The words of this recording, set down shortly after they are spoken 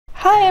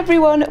Hi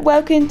everyone,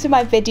 welcome to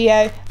my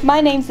video. My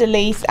name's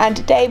Elise and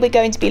today we're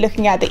going to be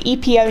looking at the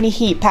Epiony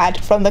heat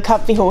pad from the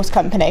Comfy Horse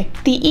Company.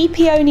 The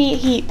Epiony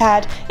heat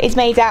pad is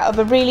made out of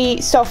a really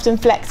soft and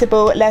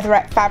flexible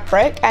leatherette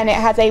fabric, and it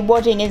has a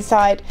wadding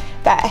inside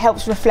that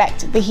helps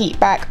reflect the heat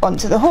back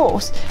onto the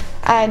horse.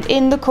 And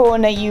in the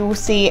corner you will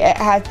see it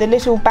has the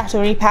little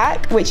battery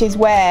pack, which is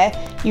where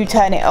you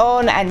turn it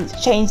on and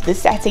change the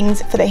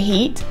settings for the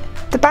heat.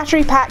 The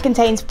battery pack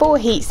contains 4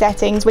 heat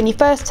settings. When you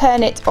first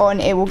turn it on,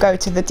 it will go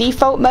to the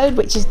default mode,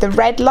 which is the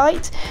red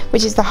light,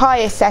 which is the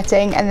highest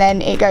setting, and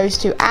then it goes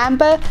to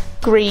amber,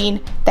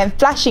 green, then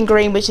flashing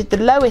green, which is the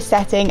lowest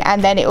setting,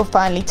 and then it will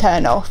finally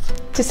turn off.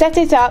 To set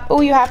it up,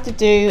 all you have to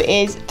do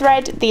is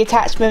thread the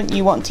attachment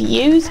you want to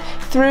use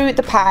through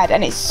the pad,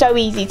 and it's so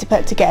easy to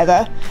put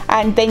together,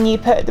 and then you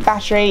put the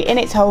battery in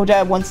its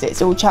holder once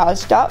it's all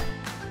charged up.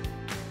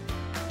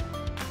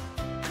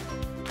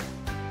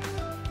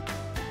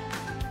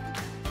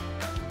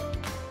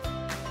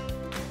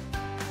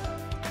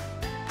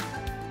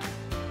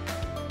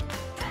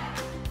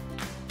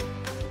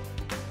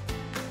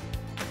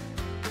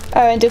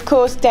 Oh, and of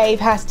course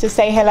Dave has to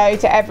say hello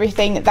to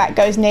everything that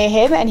goes near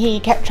him, and he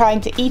kept trying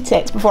to eat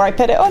it before I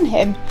put it on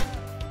him.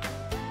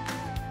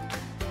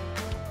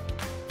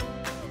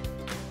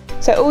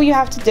 So all you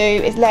have to do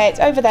is lay it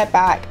over their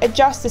back,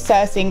 adjust the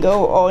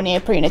surcingle or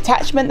neoprene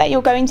attachment that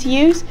you're going to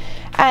use,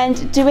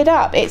 and do it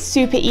up. It's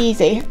super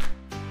easy.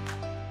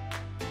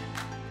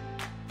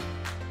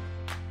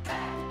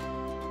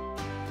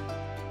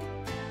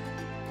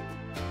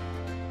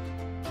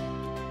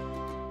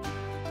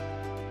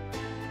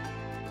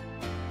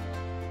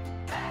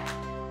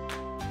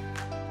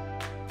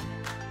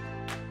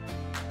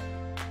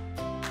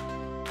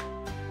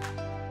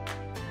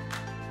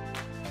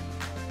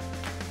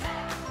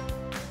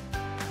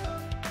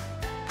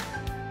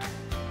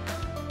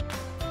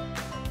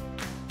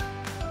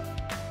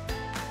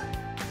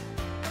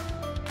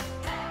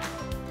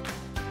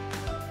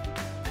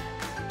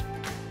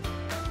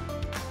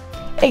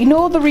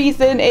 Ignore the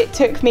reason it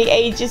took me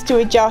ages to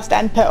adjust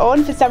and put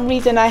on. For some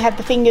reason I had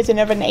the fingers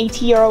of an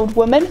 80-year-old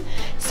woman,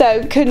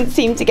 so couldn't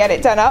seem to get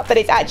it done up, but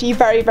it's actually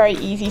very, very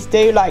easy to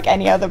do, like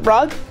any other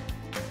rug.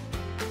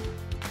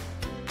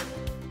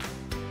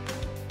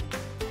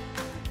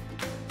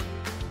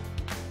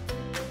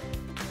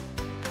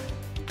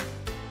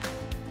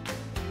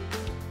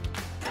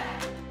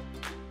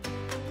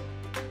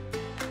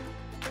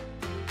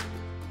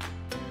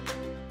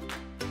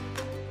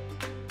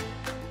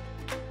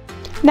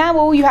 Now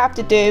all you have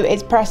to do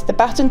is press the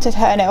button to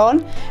turn it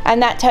on,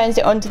 and that turns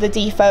it on to the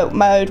default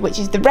mode, which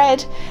is the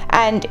red,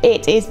 and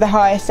it is the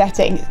highest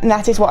setting, and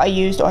that is what I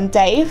used on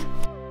Dave.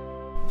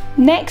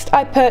 Next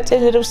I put a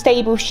little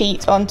stable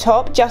sheet on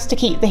top just to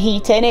keep the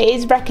heat in. It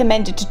is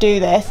recommended to do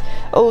this,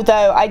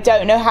 although I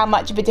don't know how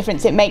much of a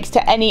difference it makes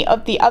to any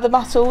of the other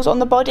muscles on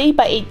the body,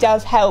 but it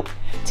does help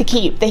to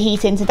keep the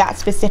heat into that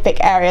specific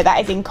area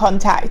that is in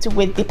contact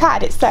with the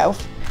pad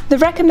itself. The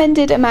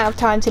recommended amount of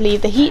time to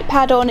leave the heat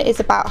pad on is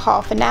about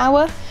half an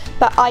hour,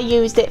 but I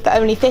used it for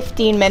only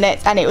 15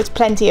 minutes and it was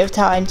plenty of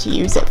time to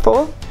use it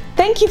for.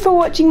 Thank you for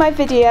watching my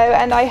video,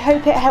 and I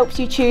hope it helps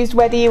you choose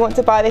whether you want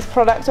to buy this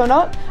product or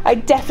not. I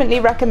definitely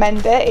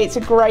recommend it. It's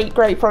a great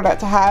product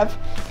to have.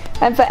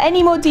 And for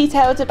any more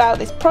details about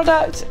this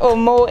product, or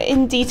more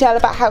in detail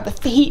about how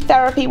the heat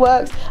therapy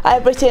works, I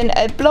have written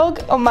a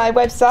blog on my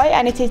website,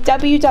 and it is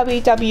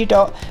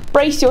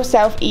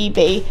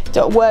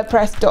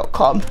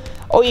www.braceyourselfeb.wordpress.com.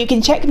 Or you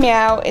can check me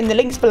out in the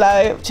links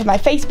below to my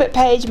Facebook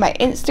page, my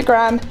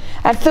Instagram,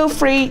 and feel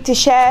free to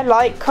share,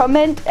 like,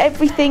 comment,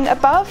 everything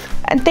above.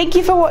 And thank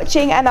you for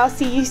watching, and I'll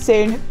see you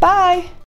soon. Bye!